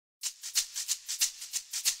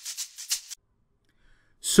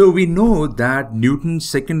So we know that Newton's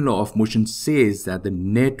second law of motion says that the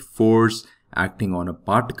net force acting on a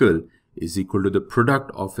particle is equal to the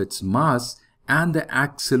product of its mass and the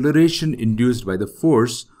acceleration induced by the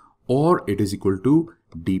force, or it is equal to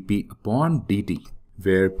dp upon dt,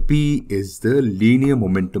 where p is the linear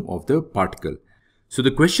momentum of the particle. So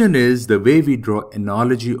the question is, the way we draw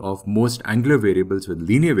analogy of most angular variables with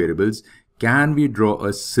linear variables, can we draw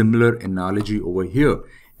a similar analogy over here?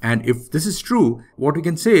 And if this is true, what we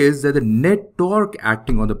can say is that the net torque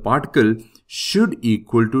acting on the particle should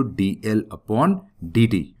equal to dl upon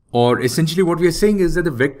dt. Or essentially what we are saying is that the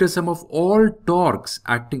vector sum of all torques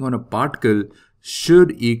acting on a particle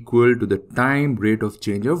should equal to the time rate of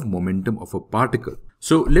change of momentum of a particle.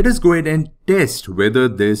 So let us go ahead and test whether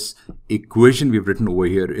this equation we've written over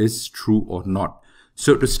here is true or not.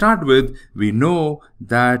 So to start with, we know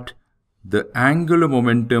that the angular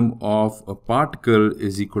momentum of a particle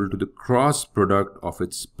is equal to the cross product of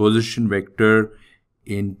its position vector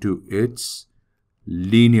into its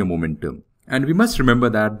linear momentum. And we must remember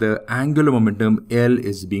that the angular momentum L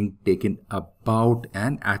is being taken about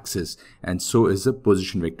an axis, and so is the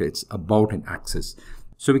position vector. It's about an axis.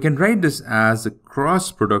 So we can write this as a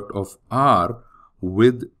cross product of R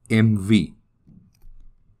with mv.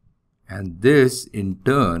 And this in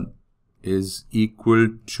turn is equal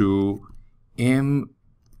to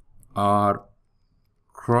mr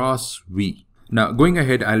cross v. Now going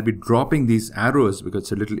ahead, I'll be dropping these arrows because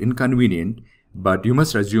it's a little inconvenient, but you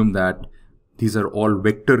must assume that these are all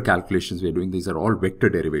vector calculations we are doing. These are all vector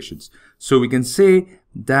derivations. So we can say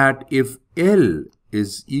that if L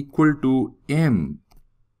is equal to m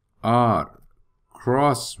r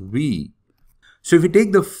cross v, so if we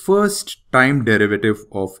take the first time derivative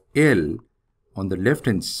of L on the left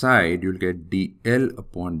hand side, you'll get dl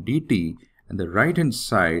upon dt, and the right hand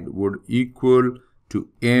side would equal to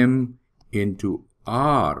m into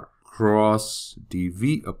r cross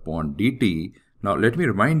dv upon dt. Now let me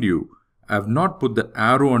remind you, I have not put the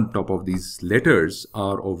arrow on top of these letters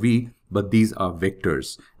r or v, but these are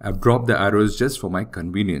vectors. I've dropped the arrows just for my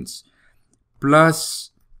convenience.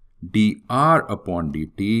 Plus dr upon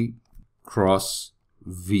dt cross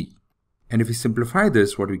v. And if we simplify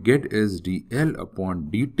this, what we get is dl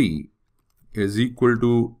upon dt is equal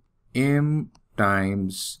to m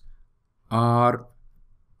times r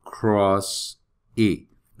cross a,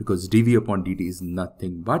 because dv upon dt is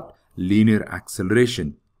nothing but linear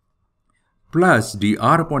acceleration, plus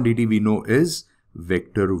dr upon dt we know is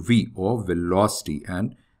vector v or velocity,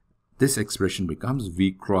 and this expression becomes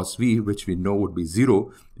v cross v, which we know would be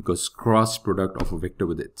 0 because cross product of a vector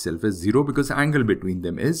with itself is 0, because the angle between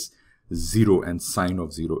them is 0 and sine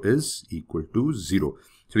of 0 is equal to 0.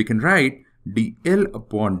 So we can write dl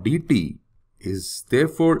upon dt is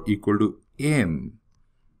therefore equal to m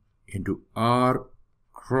into r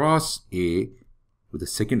cross a, with the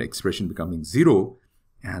second expression becoming 0,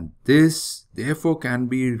 and this therefore can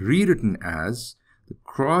be rewritten as the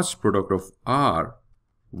cross product of r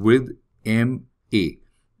with ma.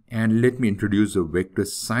 And let me introduce the vector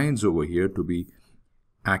signs over here to be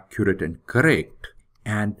accurate and correct.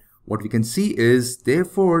 And what we can see is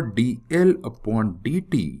therefore dl upon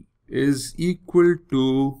dt is equal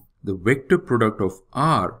to the vector product of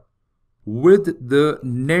r with the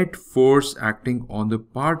net force acting on the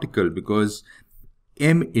particle, because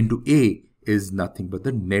m into a is nothing but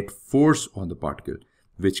the net force on the particle,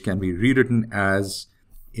 which can be rewritten as,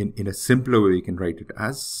 in a simpler way, we can write it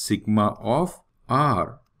as sigma of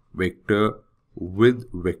r vector with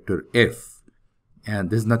vector f. And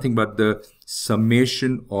this is nothing but the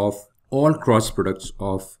summation of all cross products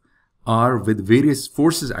of r with various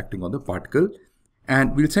forces acting on the particle.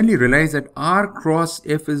 And we'll suddenly realize that r cross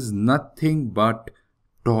f is nothing but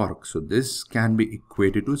torque. So this can be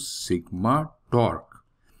equated to sigma torque.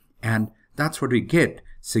 And that's what we get.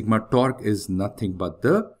 Sigma torque is nothing but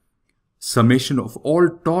the summation of all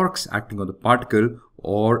torques acting on the particle,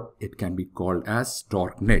 or it can be called as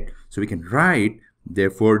torque net. So we can write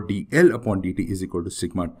therefore dl upon dt is equal to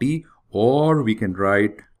sigma t, or we can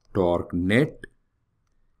write torque net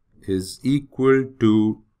is equal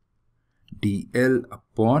to dl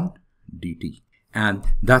upon dt. And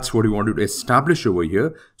that's what we wanted to establish over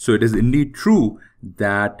here. So it is indeed true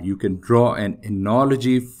that you can draw an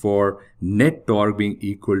analogy for net torque being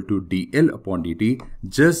equal to dl upon dt,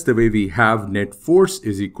 just the way we have net force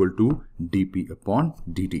is equal to dp upon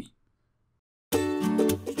dt.